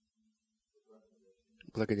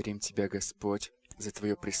Благодарим Тебя, Господь, за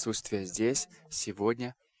Твое присутствие здесь,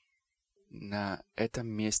 сегодня, на этом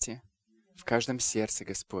месте, в каждом сердце,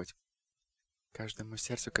 Господь. Каждому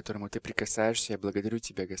сердцу, к которому Ты прикасаешься, я благодарю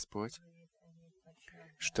Тебя, Господь,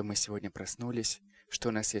 что мы сегодня проснулись, что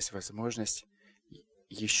у нас есть возможность,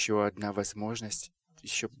 еще одна возможность,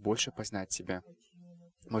 еще больше познать Тебя.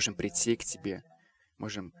 Можем прийти к Тебе,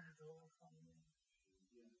 можем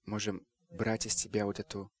брать из Тебя вот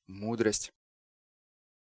эту мудрость,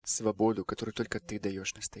 свободу, которую только Ты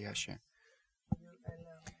даешь настоящее.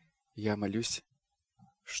 Я молюсь,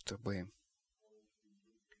 чтобы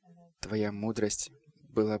Твоя мудрость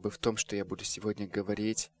была бы в том, что я буду сегодня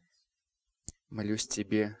говорить. Молюсь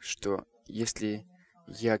Тебе, что если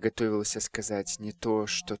я готовился сказать не то,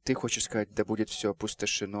 что Ты хочешь сказать, да будет все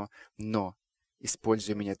опустошено, но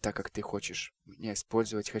используй меня так, как Ты хочешь меня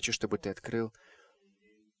использовать. Хочу, чтобы Ты открыл,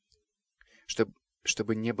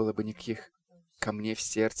 чтобы не было бы никаких камней в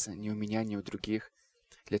сердце, ни у меня, ни у других,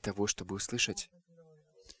 для того, чтобы услышать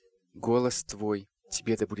голос Твой.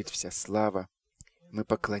 Тебе да будет вся слава. Мы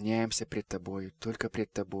поклоняемся пред Тобою, только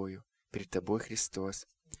пред Тобою, Христос.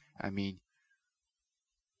 Аминь.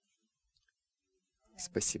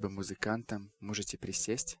 Спасибо музыкантам. Можете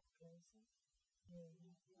присесть.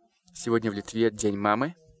 Сегодня в Литве День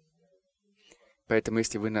мамы. Поэтому,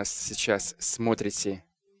 если вы нас сейчас смотрите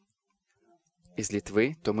из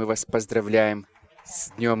Литвы, то мы вас поздравляем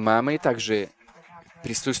с Днем мамы, и также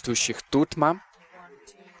присутствующих тут мам,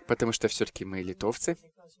 потому что все-таки мы литовцы.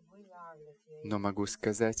 Но могу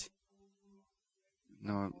сказать,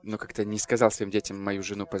 но как-то не сказал своим детям мою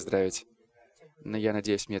жену поздравить. Но я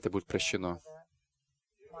надеюсь, мне это будет прощено.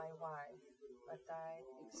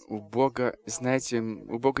 У Бога, знаете,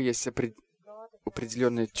 у Бога есть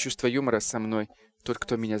определенное чувство юмора со мной. Тот,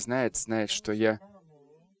 кто меня знает, что я,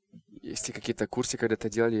 если какие-то курсы когда-то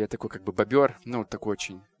делали, я такой как бы бобер, такой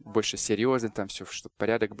очень больше серьезный, там все, чтобы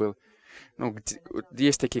порядок был.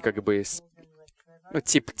 Есть такие как бы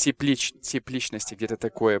тип личности, где-то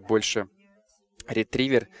такое больше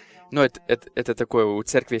ретривер. Это такое, у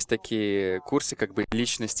церкви есть такие курсы как бы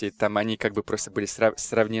личности, там они как бы просто были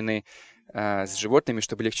сравнены с животными,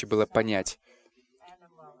 чтобы легче было понять.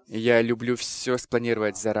 Я люблю все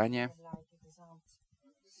спланировать заранее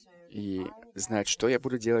и знать, что я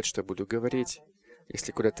буду делать, что буду говорить.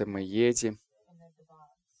 Если куда-то мы едем,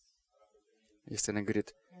 если она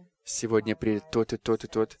говорит, сегодня приедет тот и тот и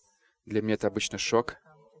тот, для меня это обычно шок.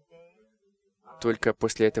 Только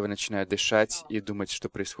после этого начинаю дышать и думать, что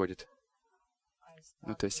происходит.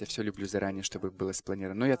 То есть я все люблю заранее, чтобы было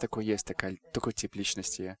спланировано. Но я такой есть, такой тип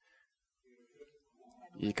личности я.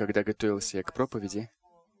 И когда готовился я к проповеди,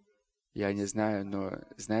 я не знаю, но,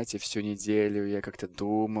 знаете, всю неделю я как-то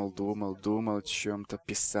думал о чем-то,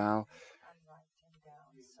 писал.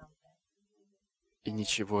 И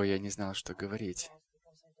ничего, я не знал, что говорить.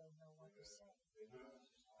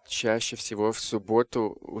 Чаще всего в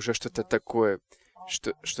субботу уже что-то такое,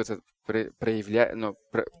 что-то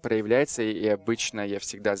проявляется, и обычно я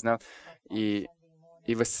всегда знал. И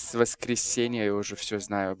с воскресенья я уже все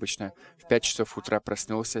знаю. Обычно в 5 часов утра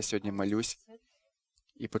проснулся, сегодня молюсь,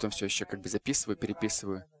 и потом все еще как бы записываю,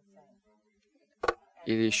 переписываю.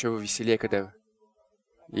 Или еще веселее,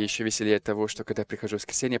 того, что когда прихожу в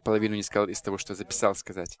воскресенье, половину не сказал из того, что записал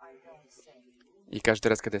сказать. И каждый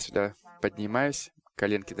раз, когда я сюда поднимаюсь,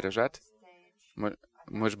 коленки дрожат.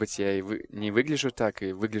 Может быть, я и не выгляжу так,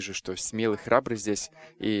 и выгляжу, что смелый, храбрый здесь,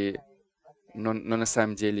 но на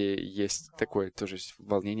самом деле есть такое тоже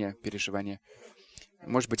волнение, переживание.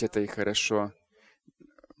 Может быть, это и хорошо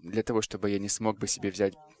для того, чтобы я не смог бы себе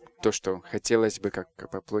взять то, что хотелось бы, как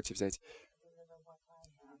по плоти взять.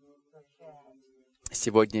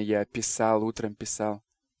 Сегодня я утром писал,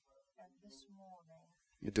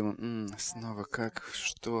 и думаю, снова как,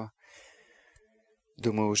 что?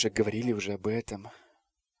 Думаю, уже говорили об этом.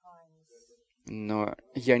 Но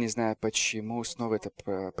я не знаю, почему снова это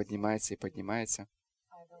поднимается и поднимается.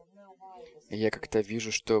 И я как-то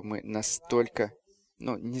вижу, что мы настолько...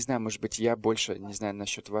 не знаю, может быть, я больше, не знаю,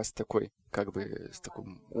 насчет вас такой, как бы, такой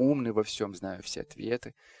умный во всем, знаю все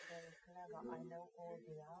ответы.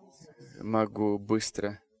 Могу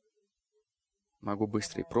быстро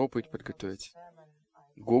и проповедь подготовить.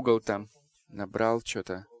 Google там набрал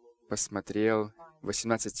что-то, посмотрел,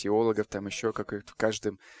 18 теологов, там еще в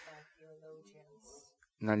каждом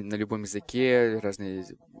на любом языке, разные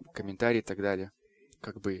комментарии и так далее.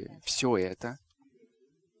 Как бы все это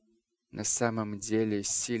на самом деле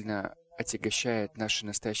сильно отягощает наши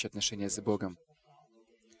настоящие отношения с Богом.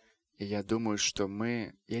 И я думаю, что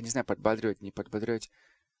я не знаю, подбадривать, не подбадривать,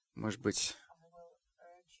 может быть,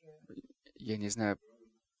 я не знаю,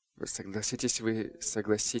 согласитесь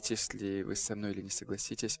ли вы со мной или не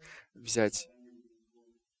согласитесь, взять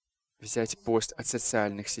пост от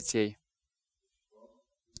социальных сетей,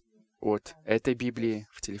 от этой Библии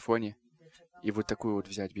в телефоне, и вот такую вот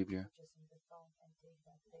взять Библию.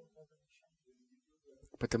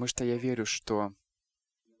 Потому что я верю, что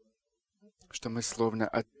мы словно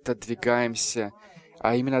отодвигаемся,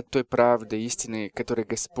 а именно от той правды, истины, которой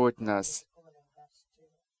Господь нас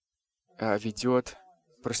ведет.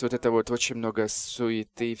 Просто вот это вот очень много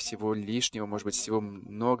суеты, всего лишнего, может быть, всего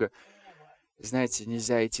много. Знаете,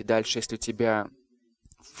 нельзя идти дальше, если у тебя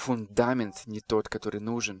фундамент не тот, который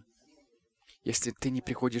нужен. Если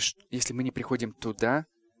мы не приходим туда,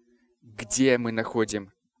 где мы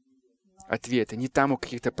находим ответы, не там у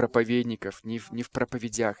каких-то проповедников, не в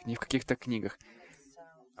проповедях, не в каких-то книгах,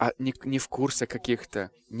 не в курсах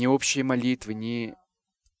каких-то, не общие молитвы, не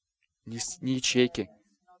ячейки,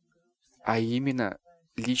 а именно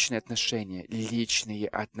личные отношения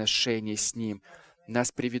с Ним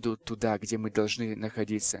нас приведут туда, где мы должны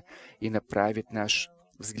находиться, и направят наш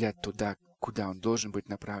взгляд туда, куда он должен быть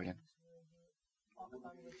направлен.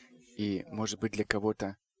 И, может быть,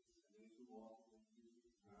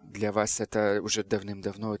 для вас это уже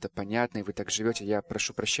давным-давно это понятно, и вы так живете. Я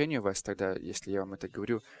прошу прощения у вас тогда, если я вам это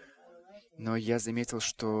говорю. Но я заметил,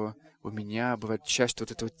 что у меня бывает часть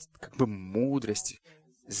вот этой вот, как бы мудрость,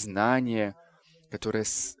 знание, которое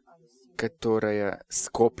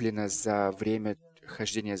скоплено за время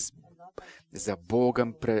хождения за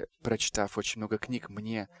Богом, прочитав очень много книг,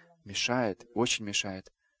 мне мешает, очень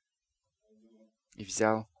мешает. И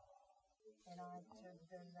взял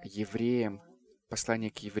Евреям, послание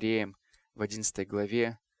к Евреям в 11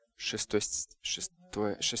 главе, 6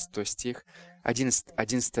 стих,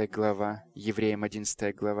 11 глава, Евреям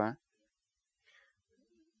 11 глава.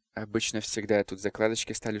 Обычно всегда я тут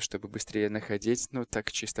закладочки ставлю, чтобы быстрее находить, ну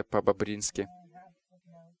так чисто по-бобрински.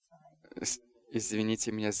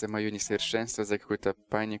 Извините меня за мое несовершенство, за какую-то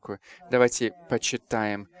панику. Давайте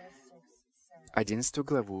почитаем 11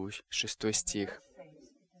 главу, 6 стих.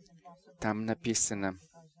 Там написано: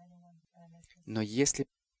 «Но если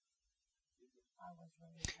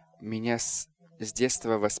меня с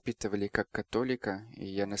детства воспитывали как католика, и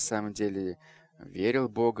я на самом деле верил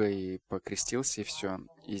в Бога, и покрестился, и все,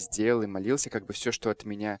 и сделал, и молился, как бы все, что от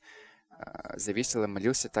меня зависело,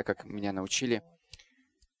 молился так, как меня научили».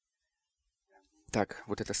 Так,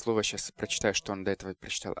 вот это слово сейчас прочитаю, что он до этого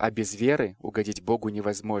прочитал. «А без веры угодить Богу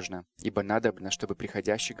невозможно, ибо надобно, чтобы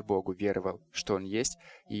приходящий к Богу веровал, что Он есть,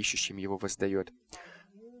 и ищущим Его воздает».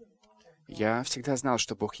 Я всегда знал,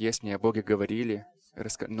 что Бог есть, мне о Боге говорили,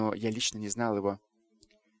 но я лично не знал Его.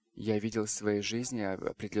 Я видел в своей жизни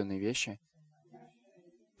определенные вещи,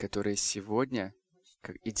 которые сегодня,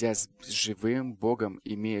 идя с живым Богом,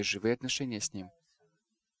 имея живые отношения с Ним,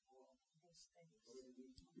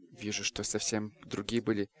 вижу, что совсем другие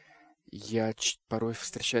были. Я порой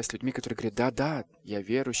встречаюсь с людьми, которые говорят: да, я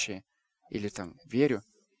верующий, или там верю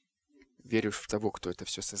в того, кто это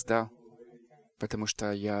все создал, потому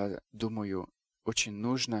что я думаю, очень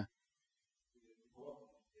нужно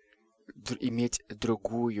иметь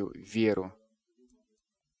другую веру,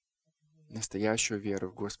 настоящую веру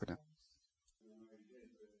в Господа.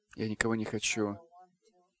 Я никого не хочу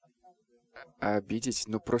обидеть,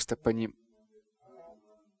 но просто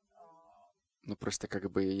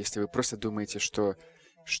как бы, если вы просто думаете, что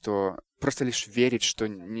просто лишь верить, что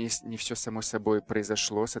не все само собой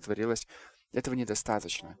произошло, сотворилось, этого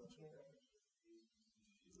недостаточно.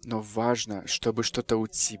 Но важно, чтобы что-то у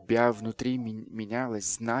тебя внутри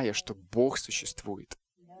менялось, зная, что Бог существует.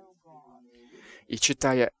 И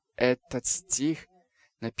читая этот стих,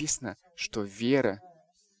 написано, что вера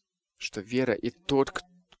и тот,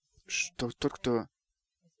 кто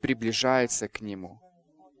приближается к Нему,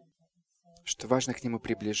 что важно к Нему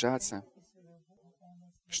приближаться.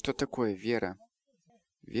 Что такое вера?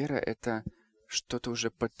 Вера — это что-то уже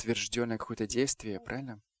подтвержденное, какое-то действие,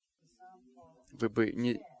 правильно? Вы бы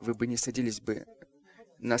не садились бы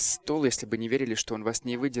на стол, если бы не верили, что Он вас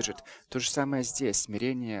не выдержит. То же самое здесь.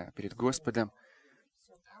 Смирение перед Господом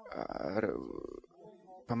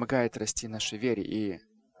помогает расти нашей вере. И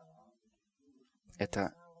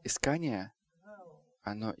это искание,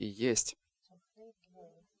 оно и есть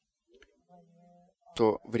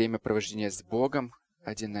то время провождения с Богом,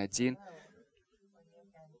 один на один,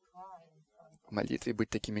 в молитве быть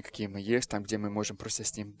такими, какие мы есть, там, где мы можем просто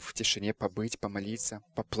с Ним в тишине побыть, помолиться,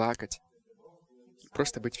 поплакать,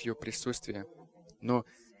 просто быть в Его присутствии. Но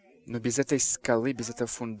без этой скалы, без этого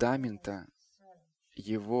фундамента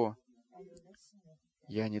Его,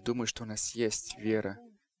 я не думаю, что у нас есть вера.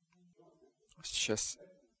 Сейчас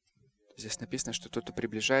Здесь написано, что тот, кто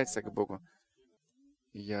приближается к Богу.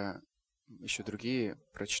 И я еще другие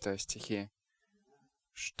прочитаю стихи,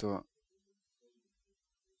 что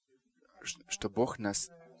Бог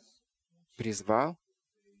нас призвал,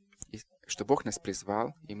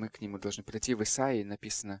 и мы к Нему должны подойти. В Исаии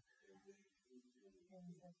написано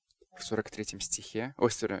в 43 стихе, в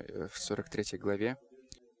 43 главе,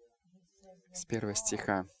 с 1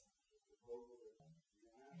 стиха,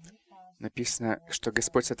 написано, что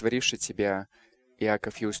Господь, сотворивший тебя,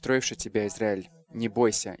 Иаков, и устроивший тебя, Израиль, не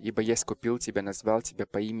бойся, ибо я искупил тебя, назвал тебя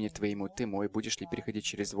по имени твоему, ты мой. Будешь ли переходить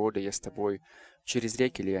через воды, я с тобой. Через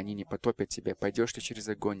реки ли они не потопят тебя? Пойдешь ли через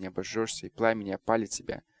огонь, не обожжешься, и пламя не опалит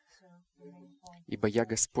тебя? Ибо я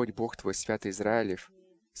Господь, Бог твой, святый Израилев,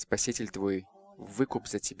 Спаситель твой, выкуп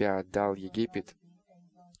за тебя отдал Египет,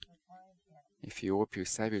 Эфиопию,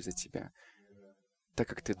 Савию за тебя, так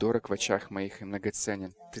как ты дорог в очах моих и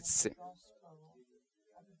многоценен.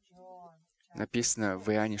 Написано в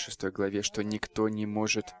Иоанне 6 главе, что никто не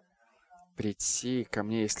может прийти ко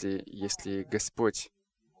мне, если Господь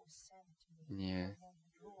не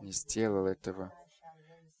сделал этого.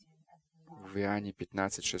 В Иоанне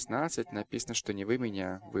 15:16 написано, что не вы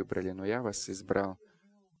меня выбрали, но я вас избрал.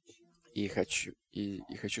 И хочу,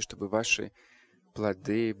 чтобы ваши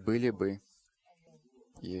плоды были бы,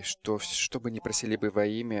 и что бы ни просили бы во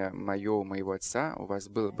имя мое у моего Отца, у вас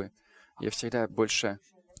было бы. Я всегда больше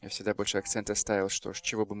акцента ставил, что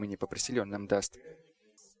чего бы мы ни попросили, Он нам даст.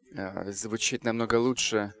 Звучит намного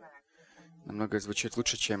лучше,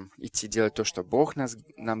 чем идти делать то, что Бог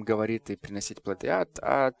нам говорит, и приносить плоды,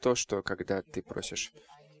 а то, что когда ты просишь.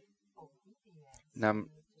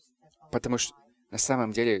 Потому что на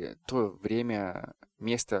самом деле то время,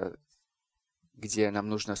 место, где нам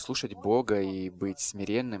нужно слушать Бога и быть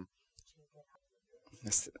смиренным,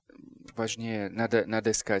 важнее,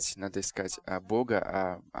 надо искать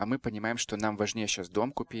Бога, а мы понимаем, что нам важнее сейчас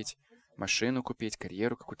дом купить, машину купить,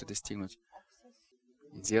 карьеру какую-то достигнуть.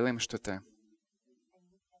 Делаем что-то.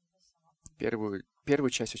 Первую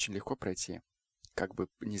часть очень легко пройти, как бы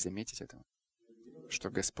не заметить этого, что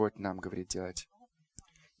Господь нам говорит делать.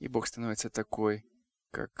 И Бог становится такой,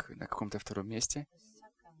 как на каком-то втором месте.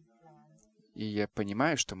 И я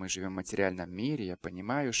понимаю, что мы живем в материальном мире, я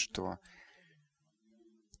понимаю, что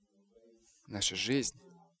наша жизнь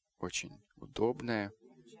очень удобная.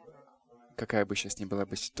 Какая бы сейчас ни была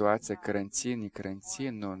бы ситуация, карантин, не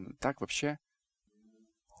карантин, но так вообще,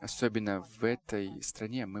 особенно в этой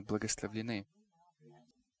стране, мы благословлены.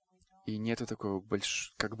 И нету такого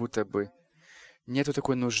как будто бы нету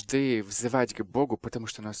такой нужды взывать к Богу, потому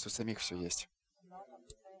что у нас у самих все есть.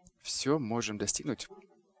 Все можем достигнуть,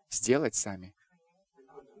 сделать сами.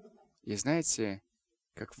 И знаете,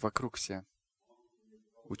 как вокруг все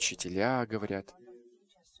учителя говорят,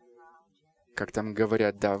 как там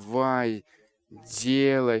говорят, давай,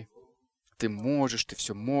 делай, ты можешь, ты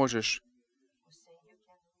все можешь.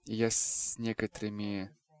 И я с некоторыми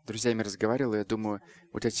друзьями разговаривал, и я думаю,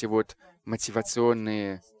 вот эти вот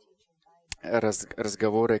мотивационные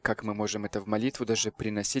разговоры, как мы можем это в молитву даже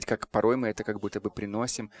приносить, как порой мы это как будто бы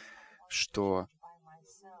приносим, что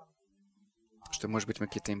может быть, мы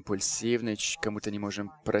какие-то импульсивные, кому-то не можем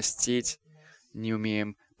простить, не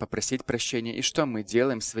умеем попросить прощения. И что мы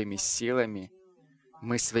делаем своими силами?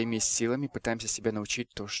 Мы своими силами пытаемся себя научить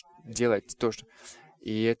делать то, что...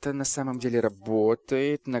 И это на самом деле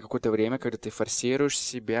работает на какое-то время, когда ты форсируешь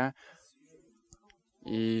себя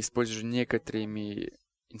и используешь некоторыми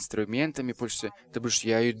инструментами, пользуешься. Ты будешь,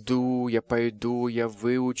 я иду, я пойду, я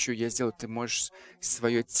выучу, я сделаю. Ты можешь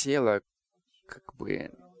свое тело как бы,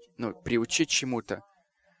 приучить чему-то.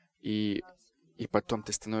 И потом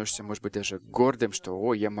ты становишься, может быть, даже гордым,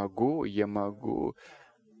 что, я могу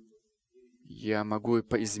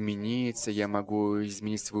измениться, я могу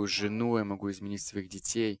изменить свою жену, я могу изменить своих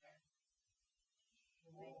детей.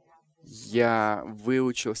 Я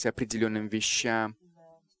выучился определенным вещам,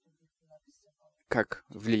 как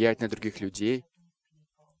влиять на других людей.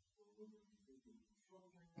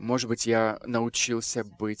 Может быть, я научился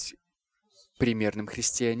быть примерным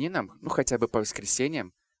христианином, хотя бы по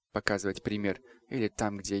воскресеньям показывать пример, или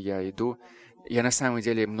там, где я иду. Я на самом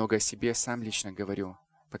деле много о себе сам лично говорю,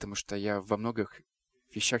 потому что я во многих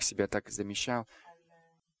вещах себя так замечал.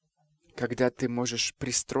 Когда ты можешь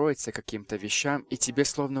пристроиться к каким-то вещам, и тебе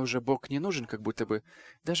словно уже Бог не нужен, как будто бы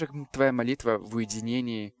даже твоя молитва в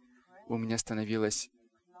уединении у меня становилась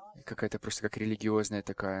какая-то просто как религиозное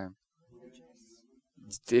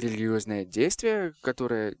действие,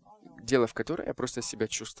 делав которое я просто себя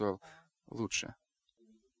чувствовал лучше.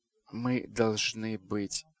 Мы должны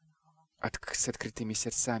быть с открытыми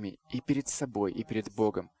сердцами и перед собой, и перед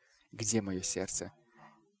Богом. Где мое сердце?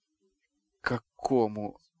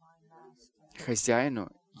 какому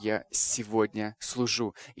хозяину я сегодня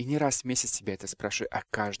служу. И не раз в месяц себя это спрашивай, а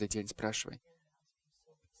каждый день спрашивай.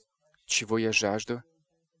 Чего я жажду?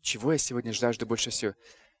 Чего я сегодня жажду больше всего?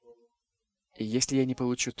 И если я не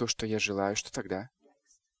получу то, что я желаю, что тогда?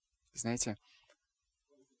 Знаете,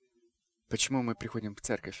 почему мы приходим в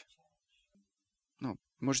церковь? Ну,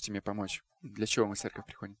 можете мне помочь? Для чего мы в церковь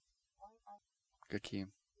приходим?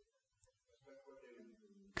 Какие?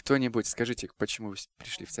 Кто-нибудь, скажите, почему вы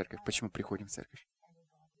пришли в церковь? Почему приходим в церковь?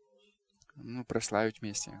 Ну, прославить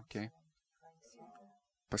вместе, окей?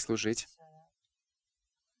 Послужить.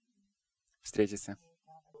 Встретиться.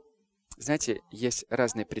 Знаете, есть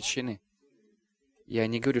разные причины. Я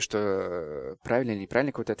не говорю, что правильный или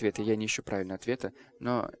неправильный какой-то ответ, и я не ищу правильного ответа,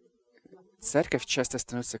 но церковь часто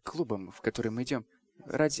становится клубом, в который мы идем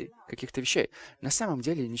ради каких-то вещей. На самом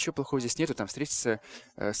деле ничего плохого здесь нету, там встретиться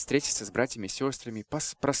с братьями и сестрами,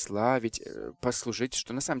 прославить, послужить,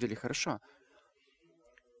 что на самом деле хорошо.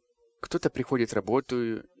 Кто-то приходит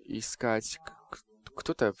работу искать,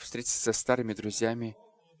 кто-то встретиться со старыми друзьями,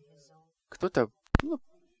 кто-то,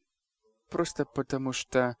 просто потому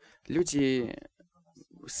что люди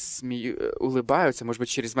улыбаются, может быть,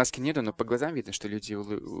 через маски нету, но по глазам видно, что люди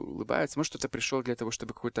улыбаются. Может, кто-то пришел для того,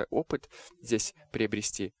 чтобы какой-то опыт здесь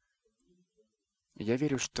приобрести. Я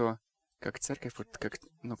верю, что как церковь, вот как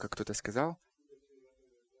кто-то сказал,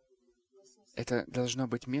 это должно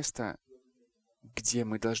быть место, где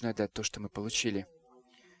мы должны отдать то, что мы получили.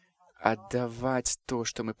 Отдавать то,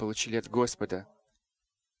 что мы получили от Господа.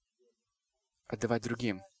 Отдавать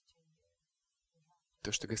другим.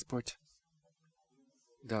 То, что Господь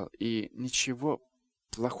дал. И ничего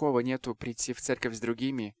плохого нету прийти в церковь с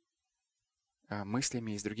другими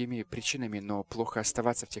мыслями и с другими причинами, но плохо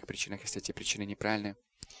оставаться в тех причинах, если эти причины неправильные.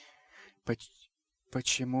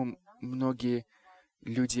 Почему многие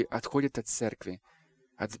люди отходят от церкви?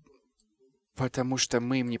 Потому что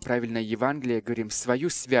мы им неправильно Евангелие говорим, свою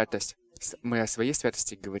святость. Мы о своей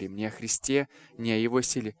святости говорим, не о Христе, не о Его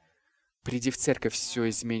силе. Приди в церковь, все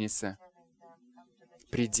изменится.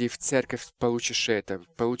 Приди в церковь, получишь это,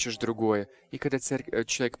 получишь другое. И когда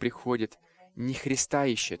человек приходит, не Христа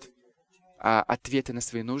ищет, а ответы на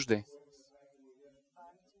свои нужды.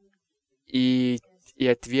 И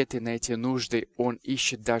ответы на эти нужды он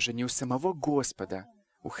ищет даже не у самого Господа,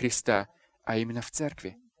 у Христа, а именно в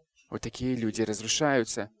церкви. Вот такие люди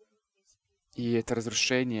разрушаются. И это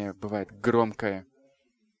разрушение бывает громкое.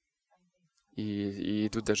 И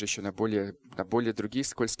идут даже еще на более другие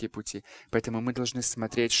скользкие пути. Поэтому мы должны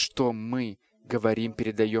смотреть, что мы говорим,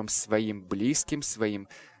 передаем своим близким, своим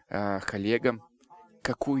коллегам,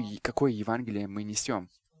 какое Евангелие мы несем.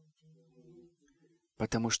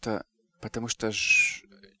 Потому что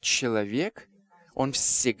человек, он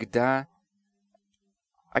всегда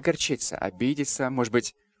огорчится, обидится, может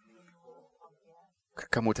быть,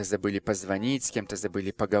 кому-то забыли позвонить, с кем-то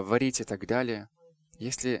забыли поговорить и так далее.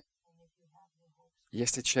 Если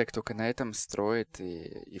человек только на этом строит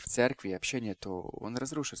и в церкви, и общение, то он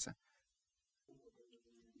разрушится.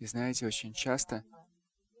 И знаете, очень часто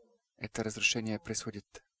это разрушение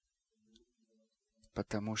происходит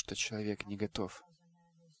потому, что человек не готов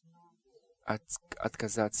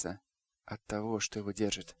отказаться от того, что его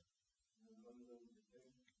держит.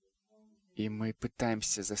 И мы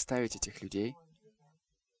пытаемся заставить этих людей,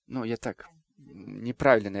 я так,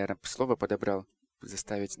 неправильно, наверное, слово подобрал,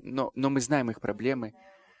 заставить, но мы знаем их проблемы,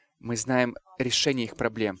 мы знаем решение их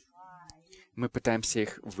проблем. Мы пытаемся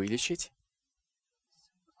их вылечить,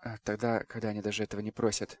 тогда, когда они даже этого не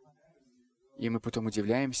просят. И мы потом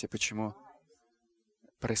удивляемся, почему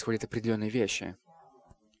происходят определенные вещи.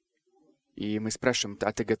 И мы спрашиваем,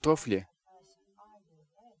 а ты готов ли?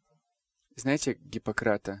 Знаете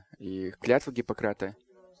Гиппократа и клятву Гиппократа?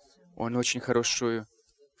 Он очень хорошую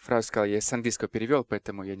фразу сказал. Я с английского перевел,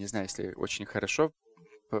 поэтому я не знаю, если очень хорошо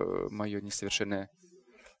мое несовершенное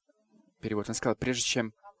перевод. Он сказал, прежде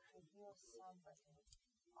чем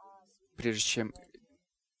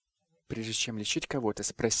лечить кого-то,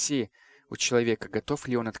 спроси у человека, готов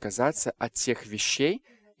ли он отказаться от тех вещей,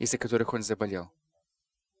 из-за которых он заболел.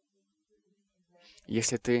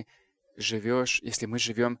 Если мы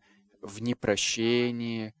живем в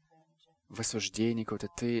непрощении, в осуждении кого-то,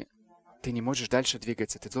 ты не можешь дальше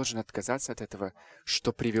двигаться, ты должен отказаться от этого,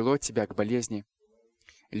 что привело тебя к болезни.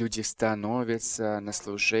 Люди становятся на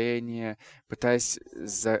служение, пытаясь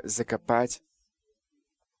закопать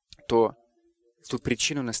ту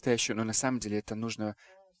причину настоящую, но на самом деле это нужно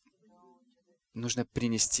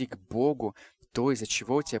принести к Богу то, из-за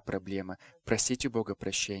чего у тебя проблема, просить у Бога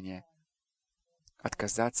прощения,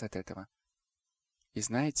 отказаться от этого. И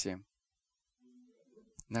знаете,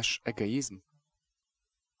 наш эгоизм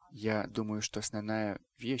Я думаю, что основная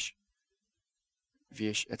вещь,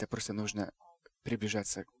 это просто нужно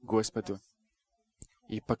приближаться к Господу.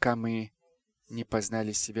 И пока мы не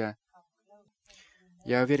познали себя,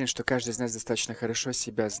 я уверен, что каждый из нас достаточно хорошо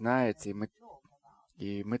себя знает,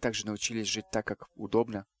 и мы также научились жить так, как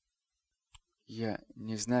удобно. Я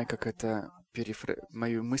не знаю, как это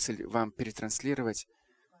мою мысль вам перетранслировать,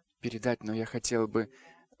 передать, но я хотел бы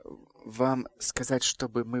вам сказать,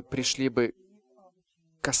 чтобы мы пришли бы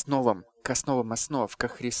к основам основ, ко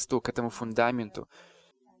Христу, к этому фундаменту,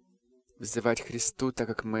 взывать Христу, так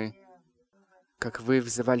как вы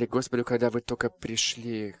взывали к Господу, когда вы только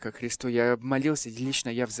пришли ко Христу. Я молился, лично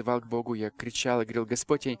я взывал к Богу, я кричал и говорил: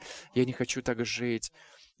 Господь, я не хочу так жить.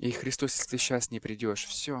 И Христос, если ты сейчас не придешь,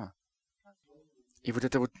 все. И вот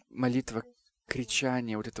эта вот молитва,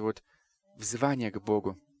 кричание, вот это вот взывание к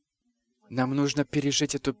Богу. Нам нужно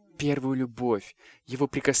пережить эту первую любовь, Его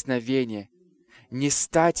прикосновение, не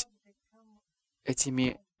стать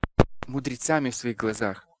этими мудрецами в своих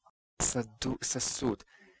глазах, сосуд,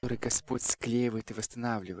 который Господь склеивает и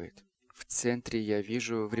восстанавливает. В центре я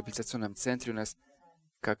вижу, в реабилитационном центре у нас,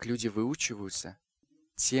 как люди выучиваются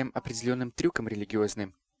тем определенным трюкам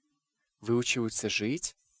религиозным, выучиваются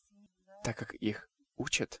жить так, как их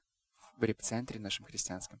учат в реп-центре нашем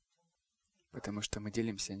христианском. Потому что мы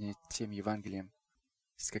делимся не тем Евангелием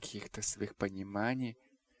с каких-то своих пониманий.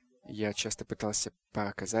 Я часто пытался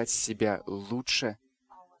показать себя лучше,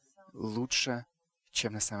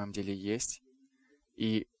 чем на самом деле есть.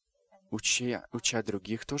 И уча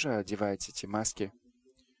других, тоже одевать эти маски,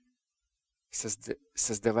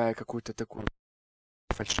 создавая какую-то такую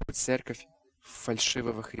фальшивую церковь,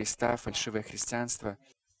 фальшивого Христа, фальшивое христианство,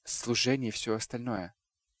 служение и все остальное.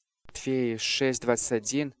 В Матфея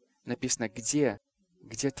 6:21 написано: где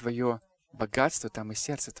твое богатство, там и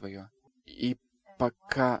сердце твое. И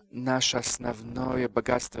пока наше основное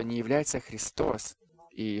богатство не является Христос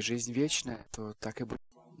и жизнь вечная, то так и будет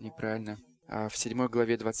неправильно. А в 7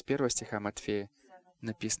 главе 21 стиха Матфея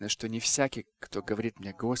написано, что не всякий, кто говорит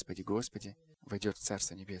мне: Господи, Господи, войдет в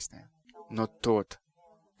Царство Небесное, но тот,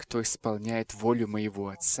 кто исполняет волю моего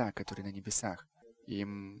Отца, который на небесах. И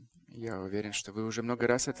я уверен, что вы уже много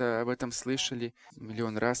раз об этом слышали,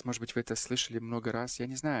 миллион раз, может быть, вы это слышали много раз, я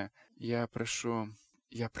не знаю. Я прошу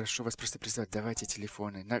вас просто призвать: давайте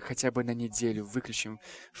телефоны, хотя бы на неделю выключим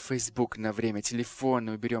Facebook на время,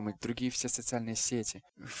 телефоны уберем и другие все социальные сети.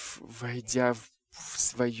 Войдя в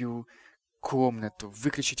свою комнату,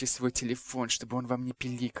 выключите свой телефон, чтобы он вам не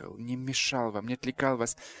пиликал, не мешал вам, не отвлекал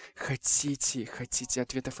вас. Хотите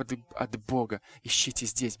ответов от Бога, ищите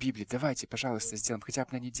здесь, в Библии. Давайте, пожалуйста, сделаем хотя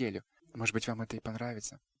бы на неделю. Может быть, вам это и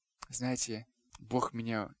понравится. Знаете, Бог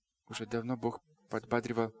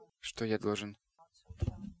подбадривал, что я должен.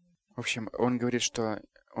 В общем, он говорит, что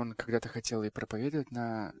он когда-то хотел и проповедовать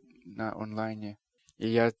на онлайне. И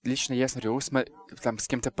я смотрю, там с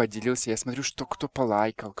кем-то поделился, я смотрю, что кто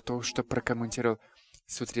полайкал, кто что прокомментировал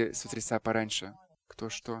с утреца пораньше, кто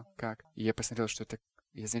что, как. И я посмотрел,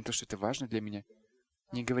 я заметил, что это важно для меня.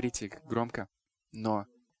 Не говорите громко, но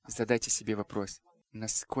задайте себе вопрос: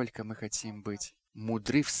 насколько мы хотим быть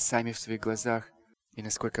мудры сами в своих глазах, и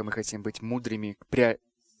насколько мы хотим быть мудрыми,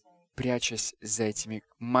 прячась за этими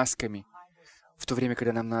масками, в то время,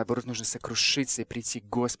 когда нам, наоборот, нужно сокрушиться и прийти к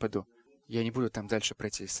Господу. Я не буду там дальше про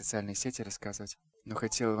эти социальные сети рассказывать, но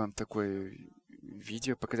хотел вам такое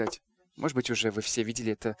видео показать. Может быть, уже вы все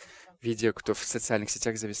видели это видео, кто в социальных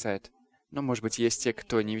сетях зависает. Но, может быть, есть те,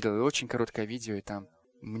 кто не видел. Очень короткое видео, и там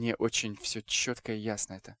мне очень все четко и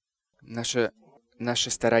ясно это. Наше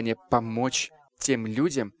старание помочь тем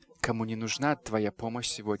людям, кому не нужна твоя помощь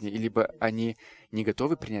сегодня, либо они не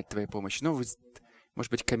готовы принять твою помощь. Ну, может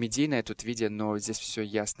быть, комедийное тут видео, но здесь все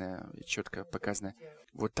ясно и четко показано.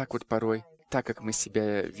 Вот так вот порой, так как мы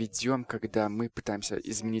себя ведем, когда мы пытаемся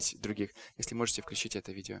изменить других. Если можете, включить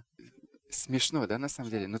это видео. Смешно, да, на самом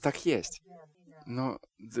деле? Но так есть. Но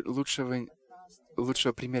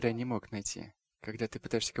лучшего примера я не мог найти. Когда ты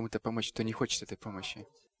пытаешься кому-то помочь, кто не хочет этой помощи.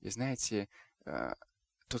 И знаете,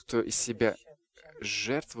 тот, кто из себя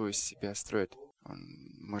жертву из себя строит,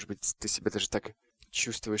 может быть, ты себя даже так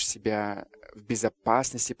чувствуешь себя в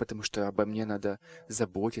безопасности, потому что обо мне надо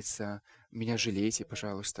заботиться, меня жалейте,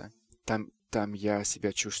 пожалуйста. Там я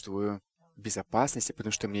себя чувствую в безопасности,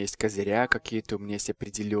 потому что у меня есть козыря какие-то, у меня есть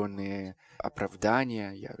определенные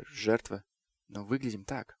оправдания, я жертва. Но выглядим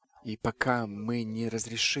так. И пока мы не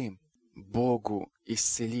разрешим Богу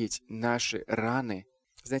исцелить наши раны,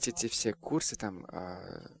 знаете, эти все курсы там,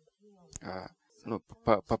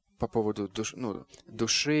 по поводу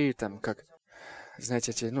души, там, как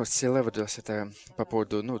знаете, сила выдалась, это по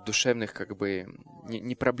поводу, душевных,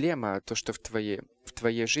 не проблема, а то, что в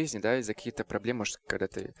твоей жизни, да, из-за каких-то проблем, может, когда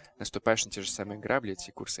ты наступаешь на те же самые грабли,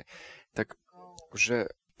 эти курсы, так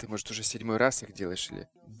ты, может, уже 7-й раз их делаешь, или...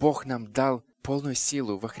 Бог нам дал полную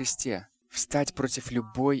силу во Христе встать против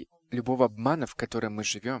любого обмана, в котором мы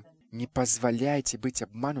живем. Не позволяйте быть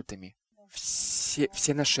обманутыми.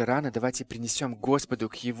 Все наши раны давайте принесем Господу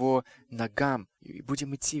к Его ногам и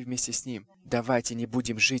будем идти вместе с Ним. Давайте не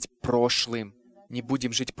будем жить прошлым. Не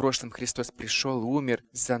будем жить прошлым. Христос пришел, умер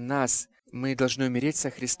за нас. Мы должны умереть со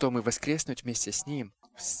Христом и воскреснуть вместе с Ним.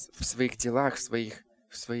 В своих делах, в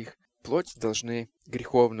своих плоть должны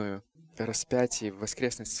греховную распятие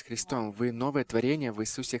воскреснуть с Христом. Вы новое творение в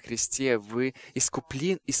Иисусе Христе. Вы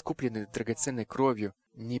искуплены драгоценной кровью.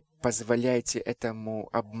 Не позволяйте этому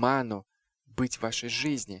обману быть в вашей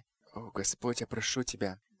жизни. О, Господь, я прошу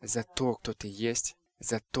Тебя за то, кто Ты есть,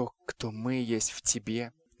 за то, кто мы есть в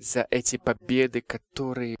Тебе, за эти победы,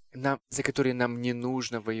 за которые нам не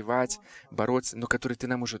нужно воевать, бороться, но которые Ты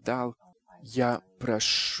нам уже дал. Я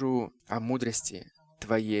прошу о мудрости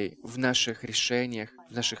Твоей в наших решениях,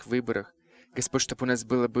 в наших выборах. Господь, чтобы у нас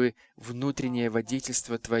было бы внутреннее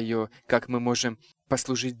водительство Твое, как мы можем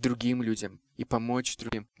послужить другим людям и помочь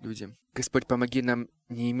другим людям. Господь, помоги нам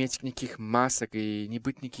не иметь никаких масок и не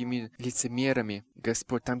быть никакими лицемерами.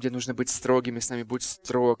 Господь, там, где нужно быть строгими, с нами будь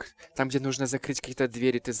строг. Там, где нужно закрыть какие-то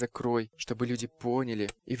двери, Ты закрой, чтобы люди поняли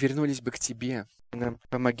и вернулись бы к Тебе.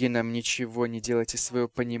 Помоги нам ничего не делать из своего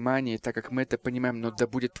понимания, так как мы это понимаем, но да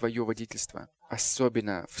будет Твое водительство,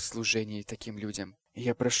 особенно в служении таким людям. И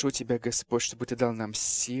я прошу Тебя, Господь, чтобы Ты дал нам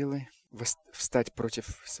силы встать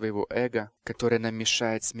против своего эго, которое нам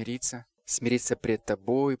мешает смириться пред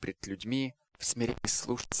Тобой, пред людьми, в смирении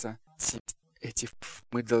слушаться.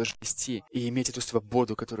 Мы должны нести и иметь эту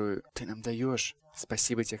свободу, которую Ты нам даешь.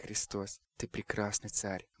 Спасибо Тебе, Христос. Ты прекрасный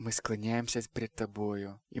Царь. Мы склоняемся пред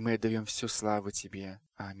Тобою, и мы отдаем всю славу Тебе.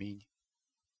 Аминь.